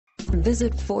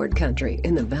Visit Ford Country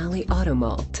in the Valley Auto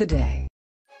Mall today.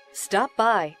 Stop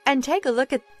by and take a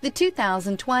look at the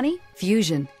 2020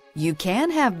 Fusion. You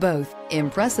can have both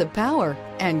impressive power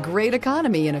and great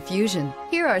economy in a Fusion.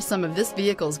 Here are some of this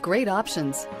vehicle's great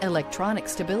options: electronic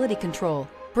stability control,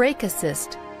 brake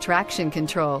assist, traction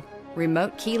control,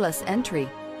 remote keyless entry,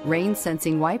 rain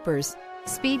sensing wipers,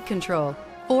 speed control,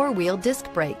 four-wheel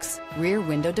disc brakes, rear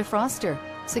window defroster,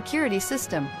 security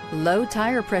system, low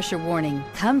tire pressure warning.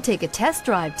 Come take a test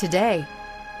drive today.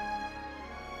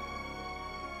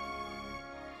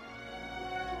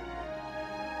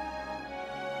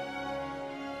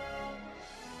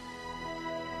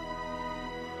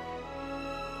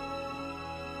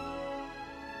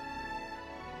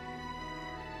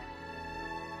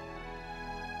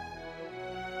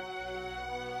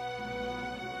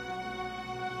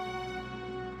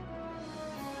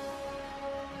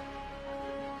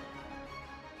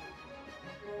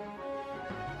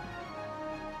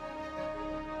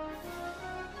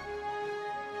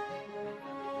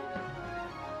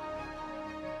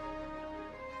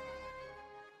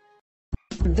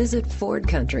 Visit Ford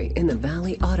Country in the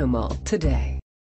Valley Auto Mall today.